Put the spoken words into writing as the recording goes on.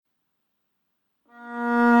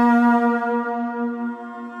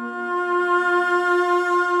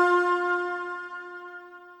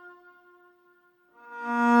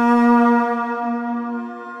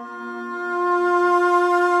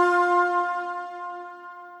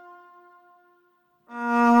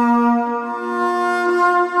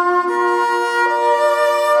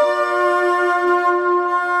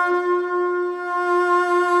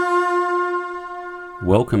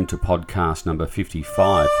Welcome to podcast number 55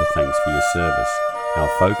 for Thanks for Your Service. Our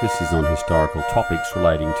focus is on historical topics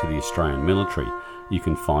relating to the Australian military. You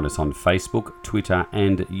can find us on Facebook, Twitter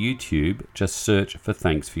and YouTube. Just search for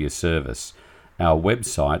Thanks for Your Service. Our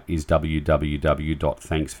website is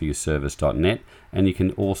www.thanksforyourservice.net, and you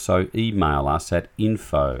can also email us at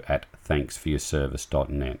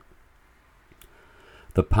info@thanksforyourservice.net.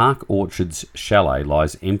 The Park Orchards Chalet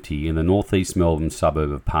lies empty in the northeast Melbourne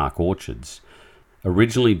suburb of Park Orchards.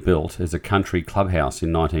 Originally built as a country clubhouse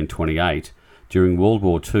in 1928, during World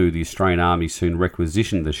War II the Australian Army soon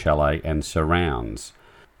requisitioned the chalet and surrounds.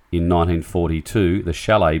 In 1942 the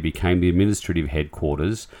chalet became the administrative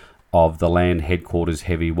headquarters of the Land Headquarters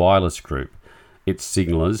Heavy Wireless Group. Its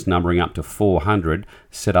signallers, numbering up to 400,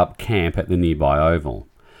 set up camp at the nearby oval.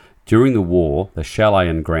 During the war, the chalet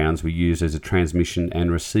and grounds were used as a transmission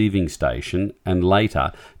and receiving station, and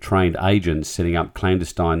later trained agents setting up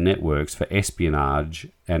clandestine networks for espionage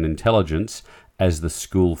and intelligence as the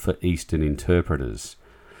School for Eastern Interpreters.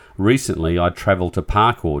 Recently, I travelled to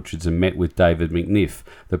Park Orchards and met with David McNiff,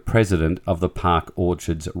 the president of the Park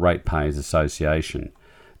Orchards Ratepayers Association.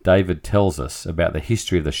 David tells us about the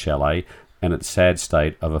history of the chalet and its sad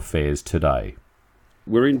state of affairs today.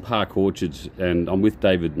 We're in Park Orchards and I'm with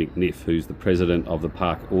David McNiff, who's the president of the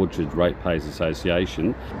Park Orchards Ratepayers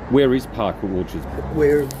Association. Where is Park Orchards?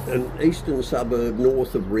 We're an eastern suburb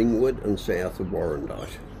north of Ringwood and south of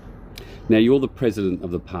Warrandyte. Now, you're the president of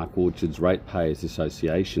the Park Orchards Ratepayers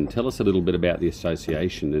Association. Tell us a little bit about the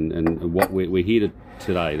association and what we're here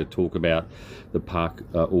today to talk about the Park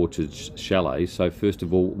Orchards Chalet. So first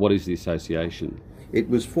of all, what is the association? It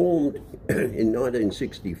was formed in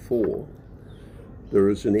 1964. There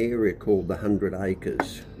is an area called the 100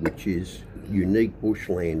 Acres, which is unique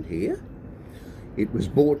bushland here. It was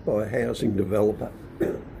bought by a housing developer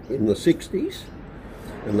in the 60s,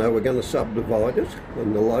 and they were going to subdivide it,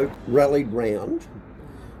 and the local rallied round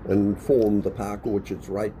and formed the Park Orchards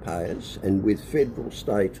Ratepayers, and with federal,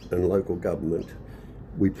 state and local government,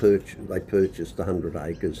 they purchased the 100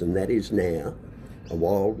 acres, and that is now a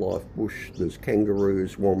wildlife bush. There's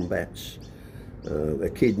kangaroos, wombats,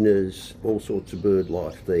 echidnas, all sorts of bird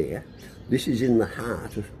life there. This is in the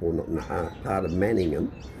heart, or not in the heart, part of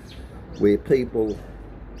Manningham, where people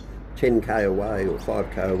 10k away or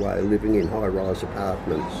 5k away are living in high-rise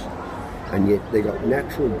apartments, and yet they got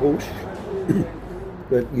natural bush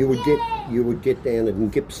that you would get down in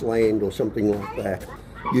Gippsland or something like that.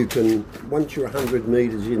 You can, once you're 100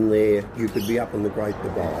 metres in there, you could be up in the Great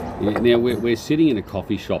Divide. Yeah, now, we're sitting in a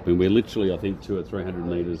coffee shop and we're literally, I think, 200 or 300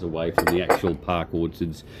 metres away from the actual Park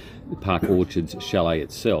Orchards Chalet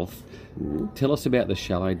itself. Tell us about the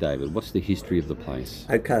chalet, David. What's the history of the place?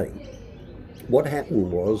 Okay. What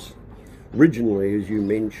happened was, originally, as you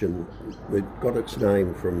mentioned, it got its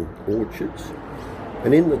name from orchards.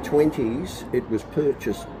 And in the 20s, it was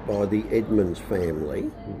purchased by the Edmonds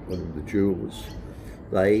family, one of the jewellers.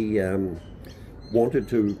 They wanted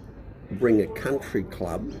to bring a country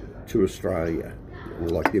club to Australia,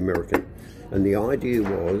 like the American. And the idea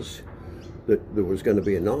was that there was going to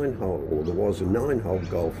be a 9-hole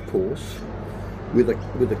golf course with a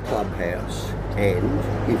clubhouse. And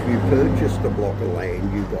if you purchased a block of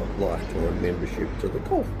land, you got lifetime membership to the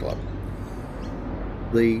golf club.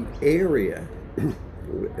 The area,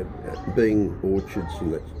 being orchards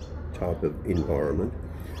and that type of environment,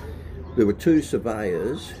 there were two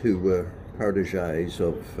surveyors who were proteges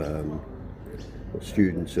of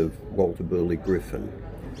students of Walter Burley Griffin.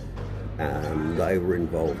 They were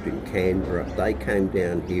involved in Canberra. They came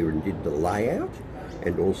down here and did the layout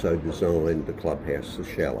and also designed the clubhouse, the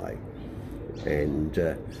chalet. And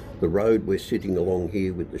the road we're sitting along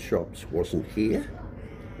here with the shops wasn't here.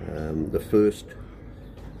 The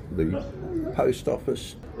post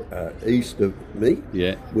office east of me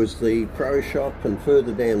was the pro shop, and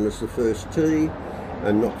further down was the first tee,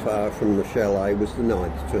 and not far from the chalet was the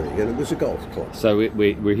 9th tee, and it was a golf club. So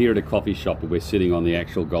we're here at a coffee shop and we're sitting on the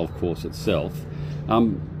actual golf course itself.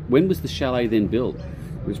 When was the chalet then built?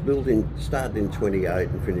 It was started in 28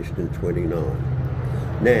 and finished in 29.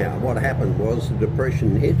 Now, what happened was the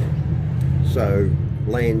Depression hit, so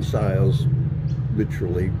land sales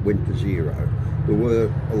literally went to zero. There were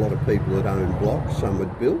a lot of people that owned blocks, some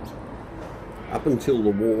had built. Up until the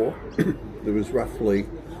war, there was roughly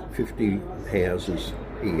 50 houses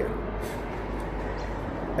here.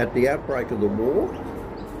 At the outbreak of the war,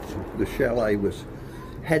 the chalet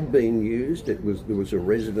had been used. There was a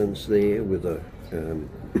residence there with a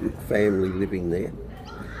family living there.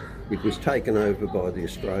 It was taken over by the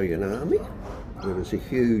Australian Army. There was a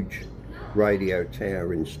huge radio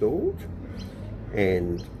tower installed,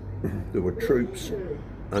 and there were troops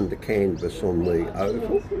under canvas on the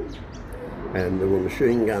oval, and there were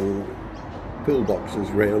machine gun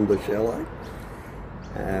pillboxes round the chalet.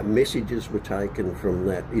 Messages were taken from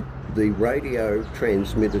that. The radio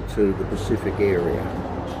transmitted to the Pacific area,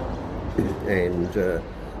 and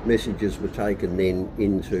messages were taken then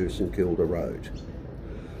into St Kilda Road.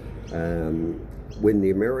 When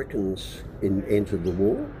the Americans entered the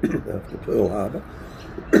war after Pearl Harbor,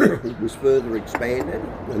 it was further expanded,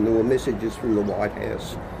 and there were messages from the White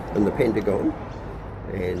House and the Pentagon,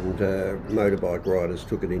 and motorbike riders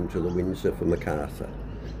took it into the Windsor for MacArthur.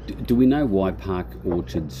 Do we know why Park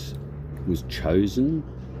Orchards was chosen?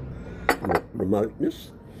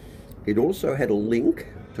 Remoteness. It also had a link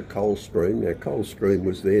to Coldstream. Now, Coldstream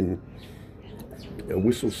was then a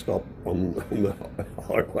whistle stop on the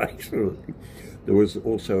highway. There was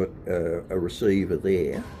also a receiver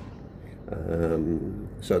there.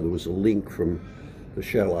 So there was a link from the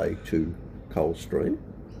chalet to Coldstream.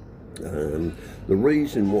 The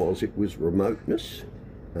reason was it was remoteness.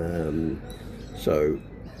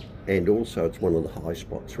 And also it's one of the high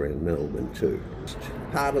spots around Melbourne too.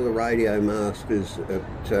 Part of the radio masters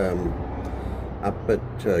up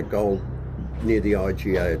at Gold, near the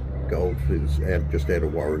IGA at Goldfields, just out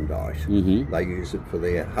of Warrandyte. Mm-hmm. They use it for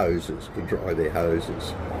their hoses, to dry their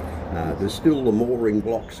hoses. There's still the mooring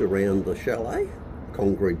blocks around the chalet,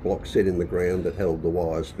 concrete blocks set in the ground that held the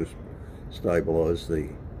wires to stabilise the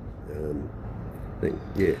thing.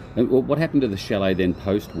 Yeah. And what happened to the chalet then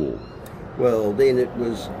post-war? Well, then it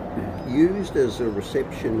was used as a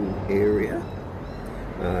reception area.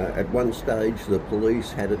 At one stage, the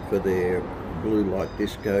police had it for their blue light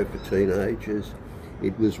disco for teenagers.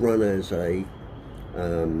 It was run as a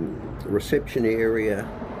reception area.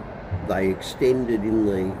 They extended in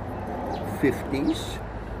the 50s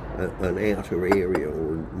an outer area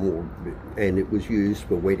or more, and it was used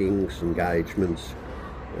for weddings, engagements,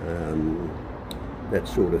 that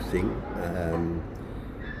sort of thing.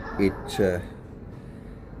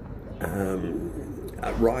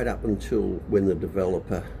 Right up until when the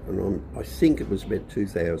developer, and I think it was about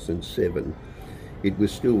 2007, it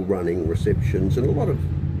was still running receptions, and a lot of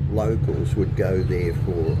locals would go there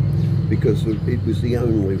because it was the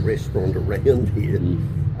only restaurant around here.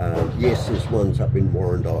 Yes, there's ones up in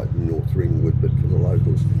Warrandyte and North Ringwood, but for the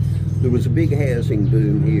locals. There was a big housing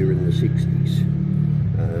boom here in the 60s.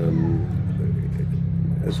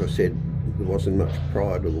 As I said, there wasn't much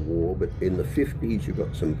prior to the war, but in the 50s you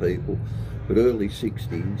got some people, but early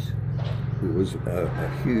 60s there was a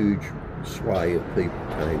huge sway of people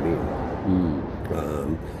came in.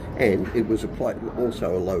 And it was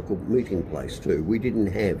also a local meeting place too. We didn't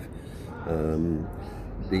have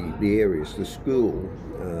the areas. The school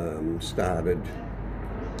started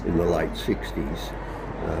in the late 60s,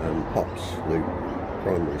 Pops, the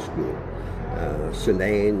primary school. St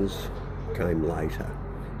Anne's came later.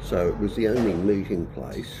 So it was the only meeting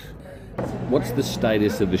place. What's the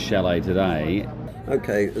status of the chalet today?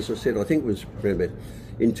 Okay, as I said, I think it was around about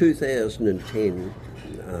in 2010.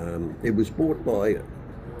 It was bought by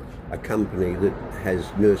a company that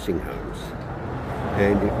has nursing homes,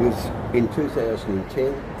 and it was in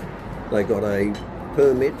 2010 they got a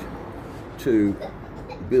permit to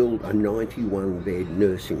build a 91-bed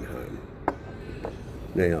nursing home.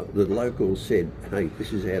 Now the locals said, "Hey,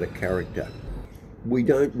 this is out of character." We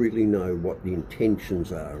don't really know what the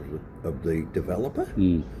intentions are of the developer.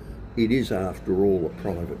 It is, after all, a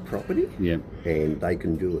private property, and they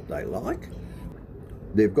can do what they like.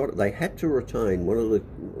 They had to retain, one of the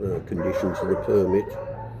conditions of the permit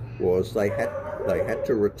was they had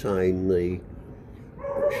to retain the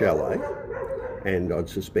chalet, and I'd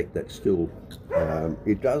suspect that still,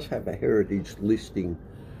 it does have a heritage listing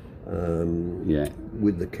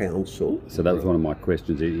with the council. So that was one of my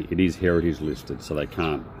questions. It is heritage listed, so they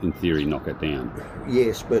can't, in theory, knock it down.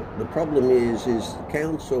 Yes, but the problem is the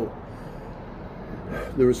council,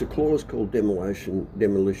 there is a clause called demolition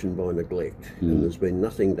by neglect, and there's been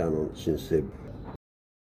nothing done on it since then.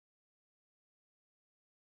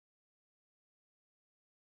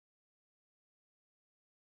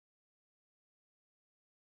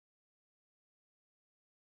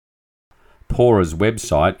 Pora's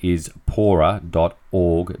website is pora.org.au.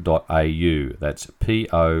 That's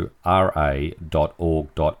pora.org.au.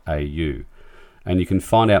 And you can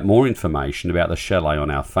find out more information about the chalet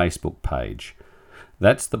on our Facebook page.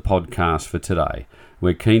 That's the podcast for today.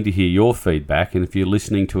 We're keen to hear your feedback, and if you're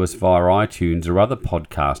listening to us via iTunes or other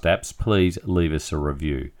podcast apps, please leave us a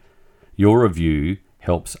review. Your review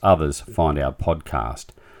helps others find our podcast.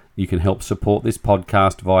 You can help support this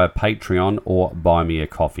podcast via Patreon or Buy Me a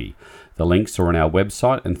Coffee. The links are on our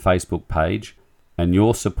website and Facebook page, and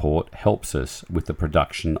your support helps us with the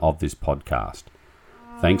production of this podcast.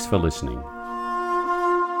 Thanks for listening.